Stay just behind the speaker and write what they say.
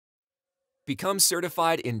Become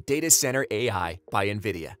certified in Data Center AI by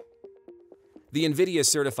NVIDIA. The NVIDIA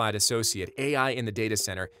Certified Associate AI in the Data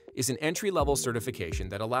Center is an entry-level certification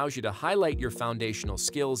that allows you to highlight your foundational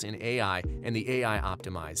skills in AI and the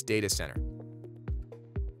AI-optimized data center.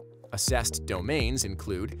 Assessed domains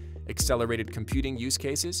include accelerated computing use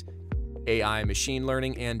cases, AI machine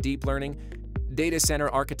learning and deep learning, data center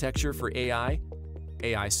architecture for AI,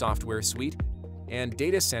 AI software suite, and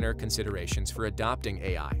data center considerations for adopting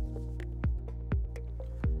AI.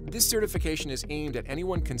 This certification is aimed at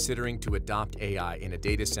anyone considering to adopt AI in a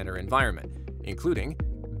data center environment, including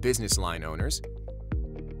business line owners,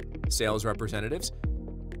 sales representatives,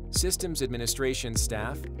 systems administration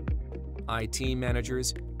staff, IT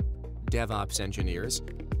managers, DevOps engineers,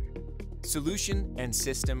 solution and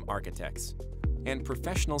system architects, and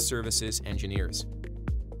professional services engineers.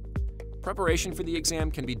 Preparation for the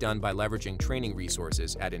exam can be done by leveraging training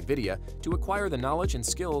resources at NVIDIA to acquire the knowledge and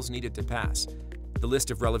skills needed to pass. The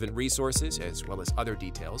list of relevant resources, as well as other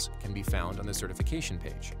details, can be found on the certification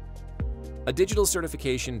page. A digital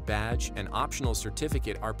certification badge and optional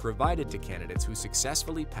certificate are provided to candidates who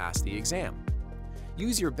successfully pass the exam.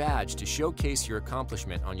 Use your badge to showcase your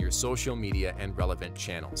accomplishment on your social media and relevant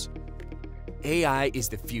channels. AI is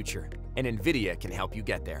the future, and NVIDIA can help you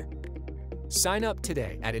get there. Sign up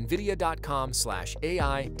today at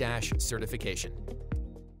nvidia.com/AI-certification.